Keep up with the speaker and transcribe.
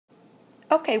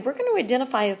Okay, we're going to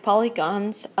identify if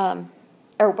polygons,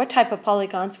 or what type of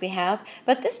polygons we have,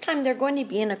 but this time they're going to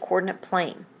be in a coordinate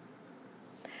plane.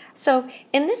 So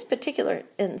in this particular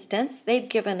instance, they've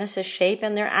given us a shape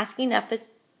and they're asking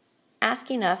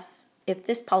us if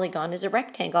this polygon is a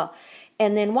rectangle.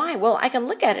 And then why? Well, I can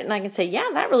look at it and I can say, yeah,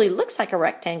 that really looks like a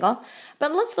rectangle.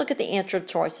 But let's look at the answer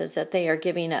choices that they are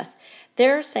giving us.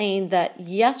 They're saying that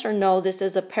yes or no, this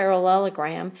is a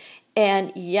parallelogram,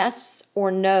 and yes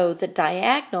or no, the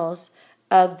diagonals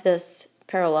of this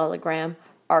parallelogram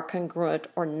are congruent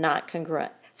or not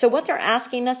congruent. So what they're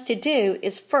asking us to do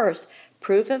is first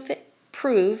prove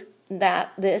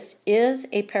that this is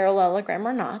a parallelogram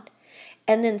or not,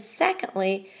 and then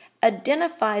secondly,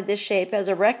 identify this shape as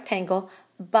a rectangle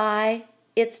by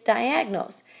its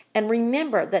diagonals. And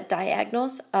remember that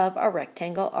diagonals of a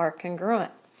rectangle are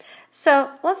congruent.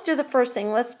 So let's do the first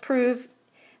thing. Let's prove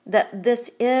that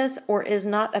this is or is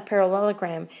not a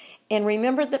parallelogram. And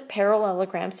remember that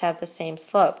parallelograms have the same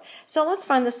slope. So let's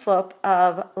find the slope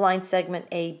of line segment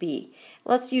AB.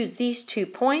 Let's use these 2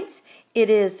 points. It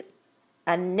is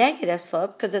a negative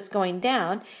slope because it's going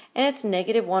down, and it's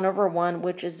 -1/1,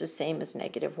 which is the same as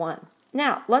 -1.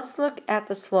 Now, let's look at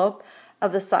the slope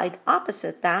of the side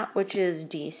opposite that, which is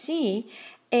DC,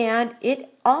 and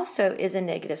it also is a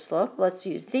negative slope. Let's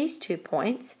use these 2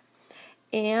 points,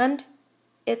 and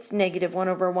it's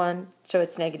 -1/1, so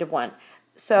it's -1.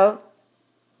 So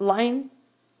line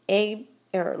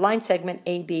segment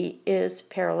AB is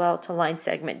parallel to line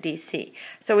segment DC.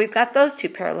 So we've got those 2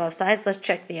 parallel sides. Let's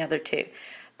check the other 2.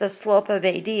 The slope of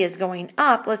AD is going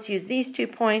up. Let's use these 2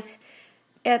 points.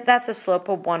 That's a slope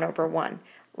of 1/1.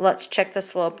 Let's check the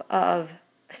slope of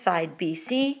side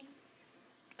BC.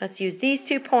 Let's use these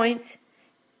 2 points.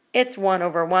 It's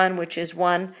 1/1, which is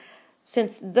 1.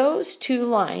 Since those 2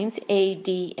 lines,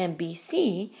 AD and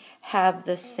BC, have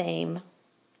the same,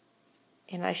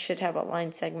 and I should have a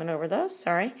line segment over those,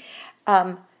 sorry,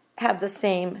 have the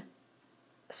same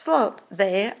slope,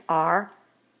 they are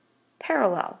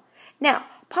parallel. Now,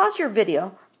 pause your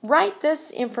video, write this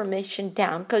information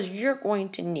down because you're going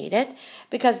to need it,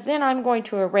 because then I'm going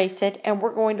to erase it and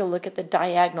we're going to look at the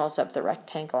diagonals of the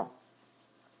rectangle.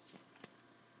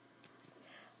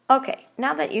 Okay,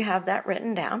 now that you have that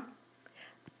written down,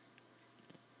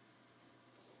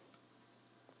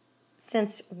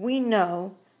 since we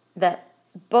know that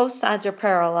both sides are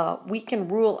parallel, we can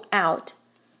rule out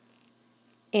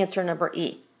answer number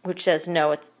E, which says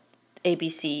no, it's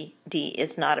ABCD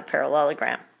is not a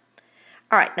parallelogram.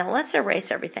 All right, now let's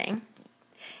erase everything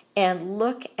and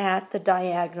look at the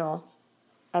diagonal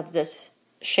of this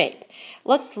shape.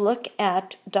 Let's look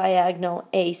at diagonal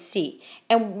AC,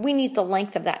 and we need the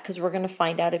length of that because we're going to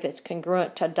find out if it's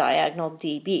congruent to diagonal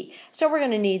DB. So we're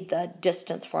going to need the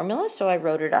distance formula, so I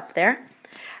wrote it up there.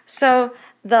 So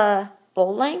the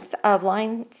length of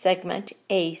line segment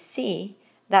AC,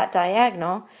 that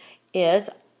diagonal, is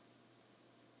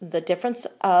the difference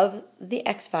of the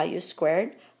x value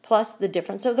squared plus the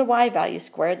difference of the y value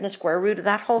squared and the square root of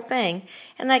that whole thing,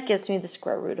 and that gives me the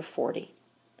square root of 40.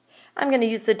 I'm going to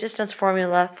use the distance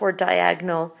formula for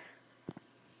diagonal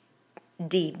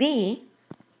DB.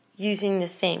 Using the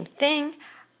same thing,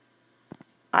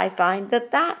 I find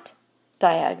that that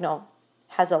diagonal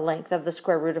has a length of the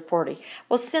square root of 40.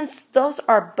 Well, since those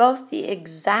are both the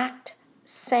exact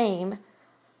same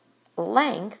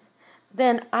length,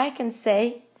 then I can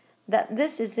say that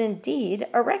this is indeed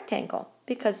a rectangle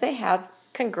because they have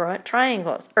congruent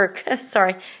triangles, or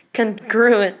sorry,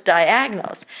 congruent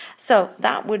diagonals. So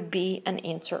that would be an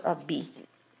answer of B.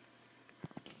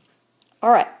 All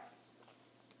right.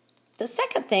 The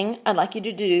second thing I'd like you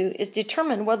to do is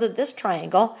determine whether this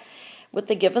triangle with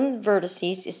the given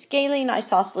vertices is scalene,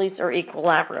 isosceles, or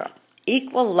equilateral.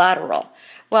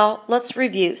 Well, let's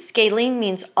review. Scalene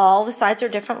means all the sides are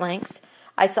different lengths.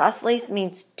 Isosceles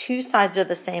means 2 sides are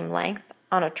the same length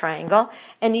on a triangle,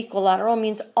 and equilateral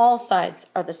means all sides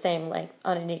are the same length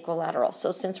on an equilateral.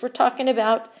 So since we're talking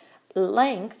about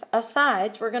length of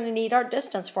sides, we're going to need our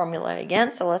distance formula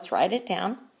again, so let's write it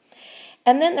down.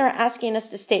 And then they're asking us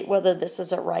to state whether this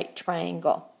is a right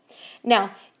triangle.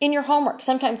 Now, in your homework,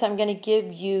 sometimes I'm going to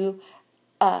give you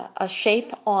a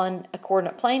shape on a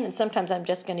coordinate plane, and sometimes I'm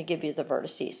just going to give you the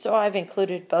vertices. So I've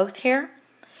included both here.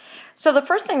 So the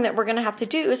first thing that we're going to have to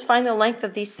do is find the length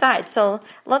of these sides. So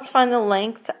let's find the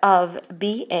length of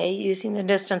BA using the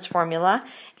distance formula.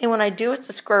 And when I do, it's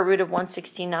the square root of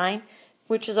 169,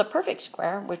 which is a perfect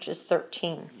square, which is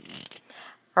 13.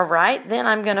 All right, then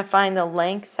I'm going to find the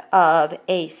length of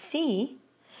AC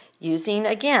using,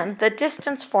 again, the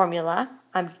distance formula.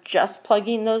 I'm just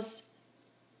plugging those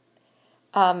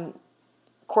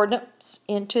coordinates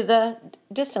into the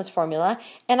distance formula,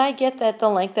 and I get that the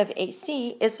length of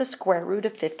AC is the square root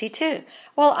of 52.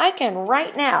 Well, I can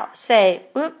right now say,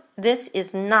 oop, this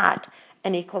is not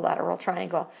an equilateral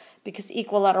triangle, because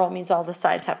equilateral means all the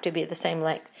sides have to be the same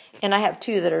length, and I have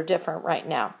two that are different right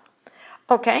now.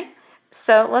 Okay,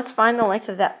 so let's find the length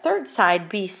of that third side,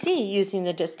 BC, using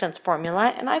the distance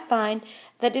formula, and I find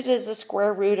that it is the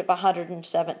square root of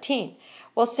 117.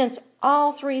 Well, since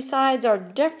all three sides are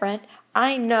different,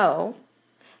 I know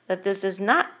that this is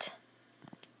not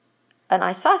an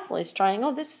isosceles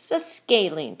triangle, this is a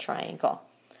scalene triangle.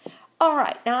 All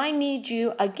right, now I need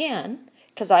you again,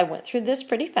 because I went through this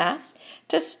pretty fast,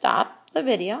 to stop the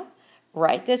video,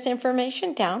 write this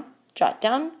information down, jot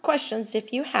down questions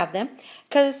if you have them,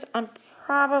 because I'm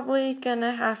probably going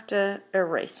to have to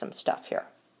erase some stuff here.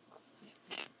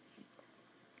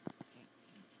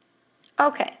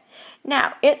 Okay,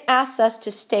 now it asks us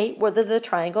to state whether the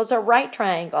triangle is a right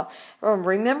triangle.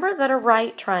 Remember that a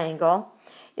right triangle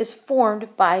is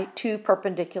formed by two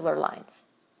perpendicular lines.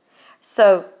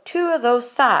 So two of those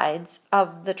sides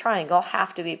of the triangle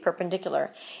have to be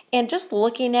perpendicular. And just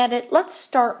looking at it, let's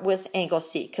start with angle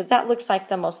C, because that looks like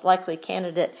the most likely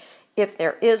candidate if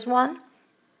there is one.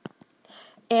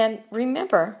 And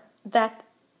remember that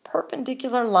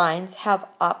perpendicular lines have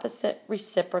opposite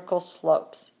reciprocal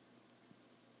slopes.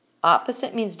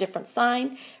 Opposite means different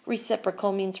sign,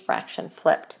 reciprocal means fraction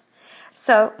flipped.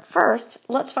 So first,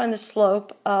 let's find the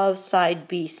slope of side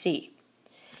BC.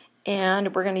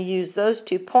 And we're going to use those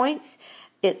 2 points.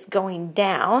 It's going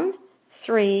down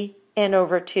 3 and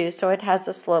over 2, so it has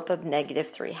a slope of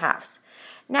 -3/2.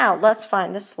 Now let's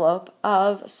find the slope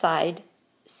of side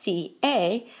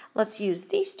CA. Let's use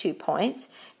these 2 points.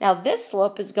 Now this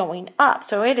slope is going up,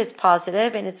 so it is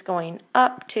positive, and it's going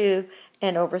up 2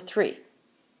 and over 3.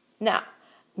 Now,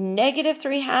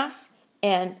 -3/2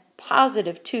 and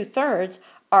positive 2/3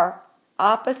 are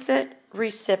opposite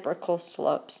reciprocal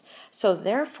slopes. So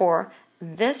therefore,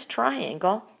 this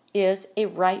triangle is a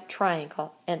right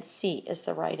triangle, and C is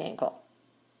the right angle.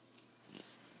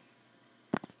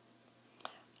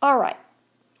 All right,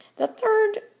 the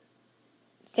third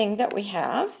thing that we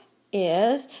have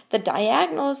is the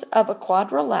diagonals of a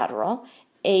quadrilateral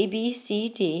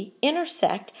ABCD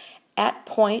intersect at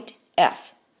point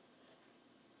F.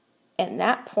 And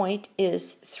that point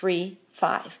is 3,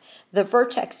 5. The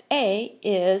vertex A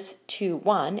is 2,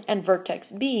 1, and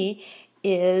vertex B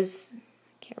is,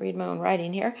 can't read my own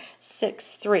writing here,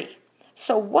 6, 3.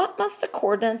 So what must the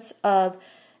coordinates of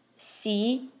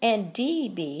C and D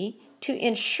be to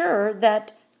ensure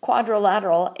that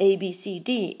quadrilateral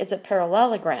ABCD is a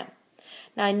parallelogram?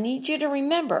 Now I need you to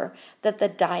remember that the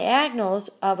diagonals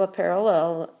of a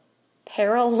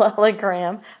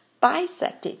parallelogram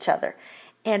bisect each other.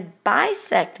 And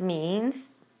bisect means,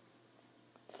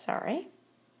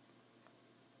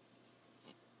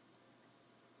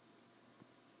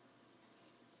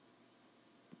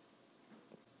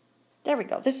 there we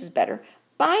go, this is better.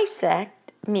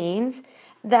 Bisect means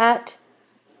that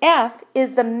F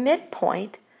is the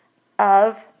midpoint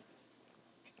of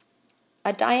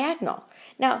a diagonal.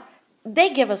 Now, they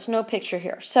give us no picture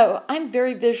here, so I'm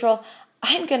very visual.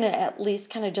 I'm going to at least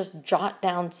kind of just jot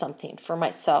down something for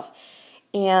myself.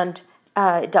 And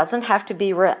it doesn't have to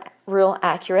be real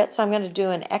accurate, so I'm going to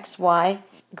do an XY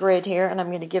grid here, and I'm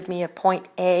going to give me a point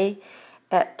A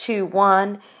at 2,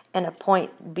 1, and a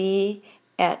point B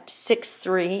at 6,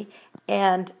 3,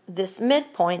 and this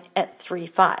midpoint at 3,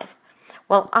 5.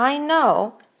 Well, I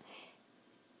know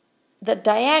the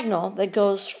diagonal that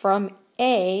goes from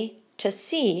A to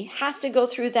C has to go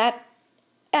through that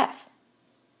F.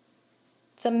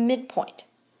 It's a midpoint.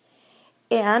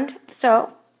 And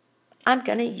so I'm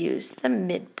going to use the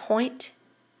midpoint.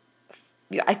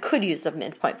 I could use the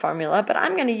midpoint formula, but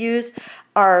I'm going to use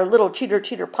our little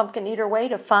cheater pumpkin eater way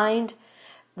to find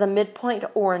the midpoint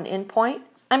or an endpoint.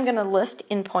 I'm going to list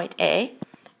endpoint A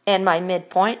and my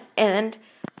midpoint, and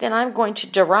then I'm going to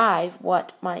derive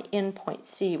what my endpoint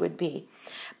C would be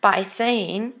by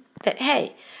saying that,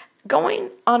 hey,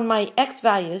 going on my x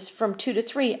values from 2 to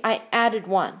 3, I added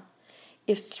 1.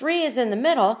 If 3 is in the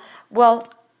middle, well,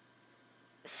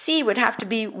 C would have to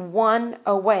be 1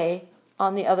 away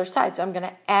on the other side. So I'm going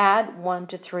to add 1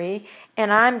 to 3,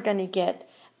 and I'm going to get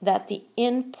that the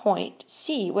endpoint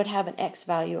C would have an x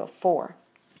value of 4.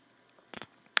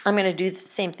 I'm going to do the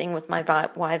same thing with my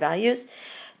y values.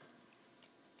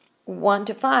 1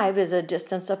 to 5 is a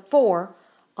distance of 4.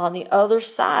 On the other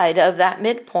side of that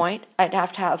midpoint, I'd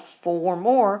have to have 4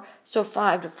 more, so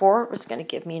 5 to 4 was going to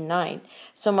give me 9.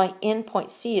 So my endpoint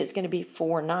C is going to be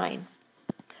 4, 9.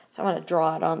 So I'm going to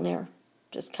draw it on there,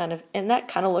 just kind of, and that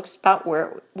kind of looks about where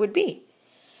it would be.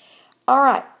 All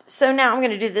right, so now I'm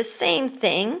going to do the same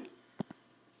thing.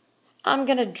 I'm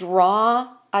going to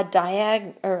draw a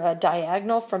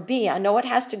diagonal from B. I know it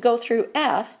has to go through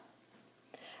F.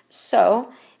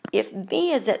 So if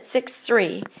B is at 6,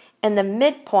 3, and the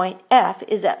midpoint F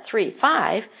is at 3,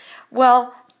 5,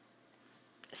 well,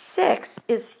 6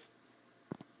 is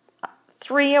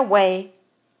 3 away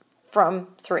from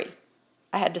 3.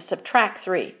 I had to subtract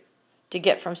 3 to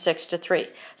get from 6 to 3.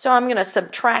 So I'm going to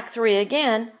subtract 3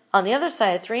 again on the other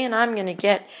side of 3, and I'm going to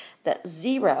get that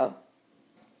 0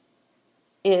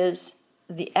 is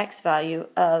the x value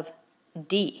of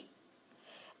D.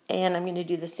 And I'm going to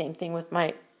do the same thing with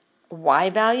my y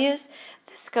values.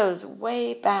 This goes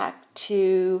way back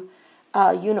to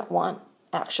Unit 1,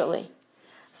 actually.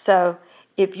 So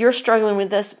if you're struggling with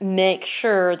this, make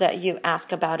sure that you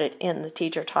ask about it in the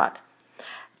teacher talk.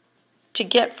 To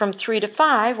get from 3 to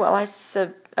 5, well,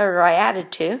 I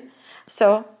added 2,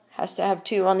 so has to have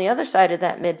 2 on the other side of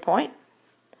that midpoint.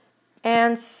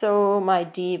 And so my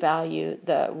D value,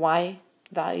 the y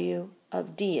value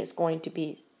of D is going to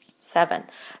be 7.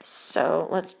 So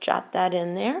let's jot that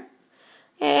in there.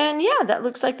 And yeah, that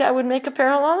looks like that would make a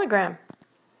parallelogram.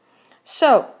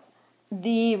 So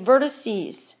the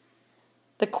vertices,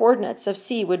 the coordinates of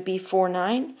C would be 4,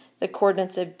 9. The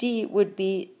coordinates of D would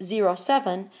be 0,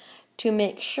 7 to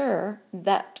make sure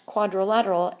that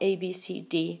quadrilateral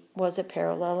ABCD was a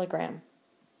parallelogram.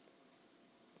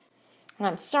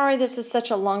 I'm sorry this is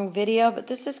such a long video, but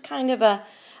this is kind of a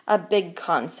big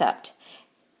concept.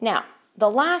 Now, the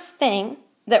last thing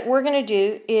that we're going to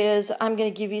do is I'm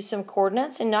going to give you some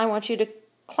coordinates, and now I want you to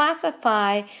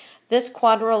classify this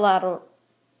quadrilateral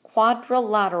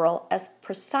as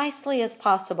precisely as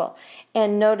possible.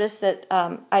 And notice that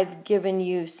I've given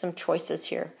you some choices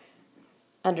here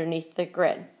underneath the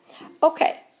grid.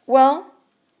 Okay, well,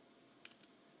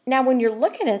 now when you're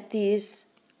looking at these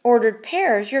ordered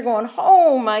pairs, you're going,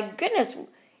 oh my goodness,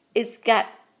 it's got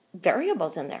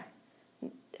variables in there.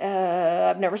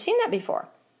 I've never seen that before.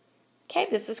 Okay,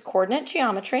 this is coordinate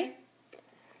geometry.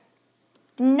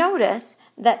 Notice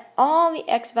that all the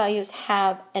x values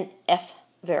have an f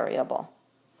variable,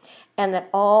 and that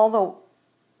all the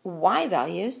y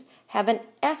values have an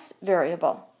s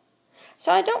variable.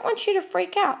 So I don't want you to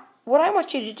freak out. What I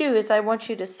want you to do is I want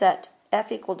you to set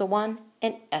f equal to 1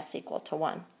 and s equal to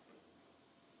 1.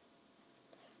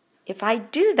 If I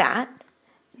do that,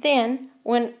 then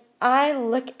when I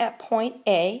look at point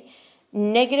A,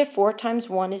 negative 4 times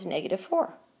 1 is negative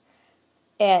 4.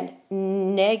 And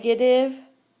negative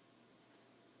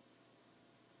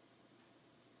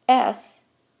s,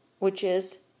 which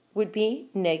would be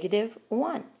negative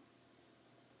 1.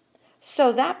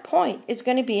 So that point is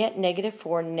going to be at negative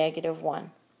 4, negative 1.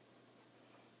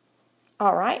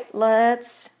 All right,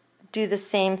 let's do the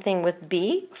same thing with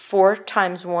B. 4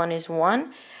 times 1 is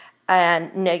 1.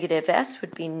 And negative s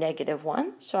would be negative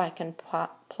 1, so I can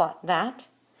plot that.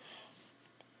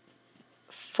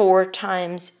 4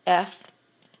 times f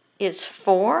is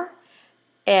 4,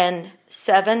 and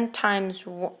 4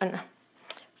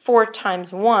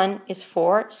 times 1 is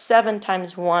 4, 7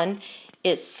 times 1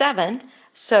 is 7,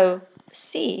 so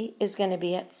C is going to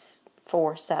be at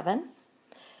 4, 7.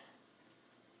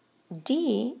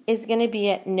 D is going to be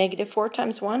at negative 4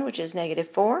 times 1, which is negative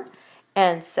 4,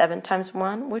 and 7 times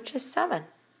 1, which is 7.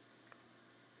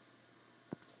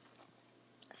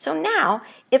 So now,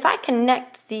 if I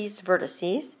connect these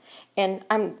vertices, and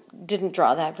I didn't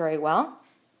draw that very well,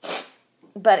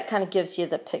 but it kind of gives you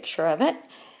the picture of it,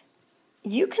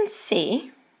 you can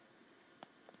see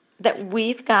that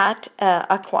we've got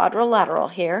a quadrilateral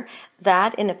here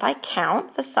that, and if I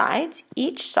count the sides,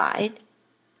 each side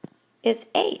is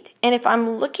 8. And if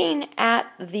I'm looking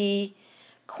at the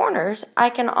corners,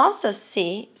 I can also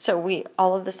see, so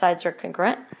all of the sides are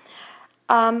congruent.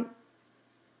 The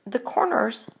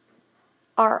corners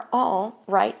are all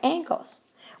right angles.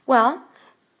 Well,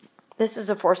 this is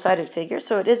a four-sided figure,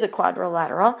 so it is a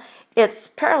quadrilateral. It's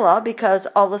parallel because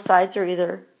all the sides are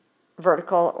either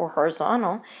vertical or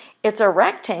horizontal. It's a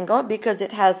rectangle because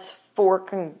it has four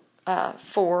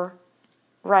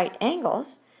right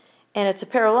angles, and it's a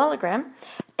parallelogram.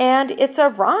 And it's a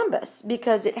rhombus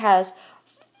because it has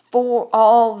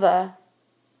all the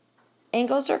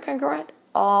angles are congruent,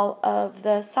 all of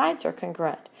the sides are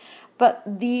congruent. But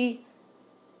the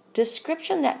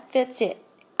description that fits it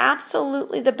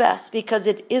absolutely the best, because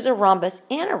it is a rhombus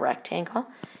and a rectangle,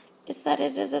 is that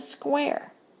it is a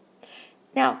square.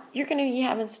 Now, you're going to be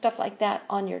having stuff like that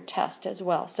on your test as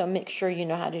well, so make sure you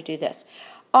know how to do this.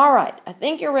 All right, I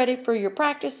think you're ready for your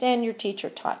practice and your teacher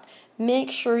talk. Make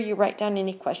sure you write down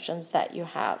any questions that you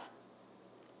have.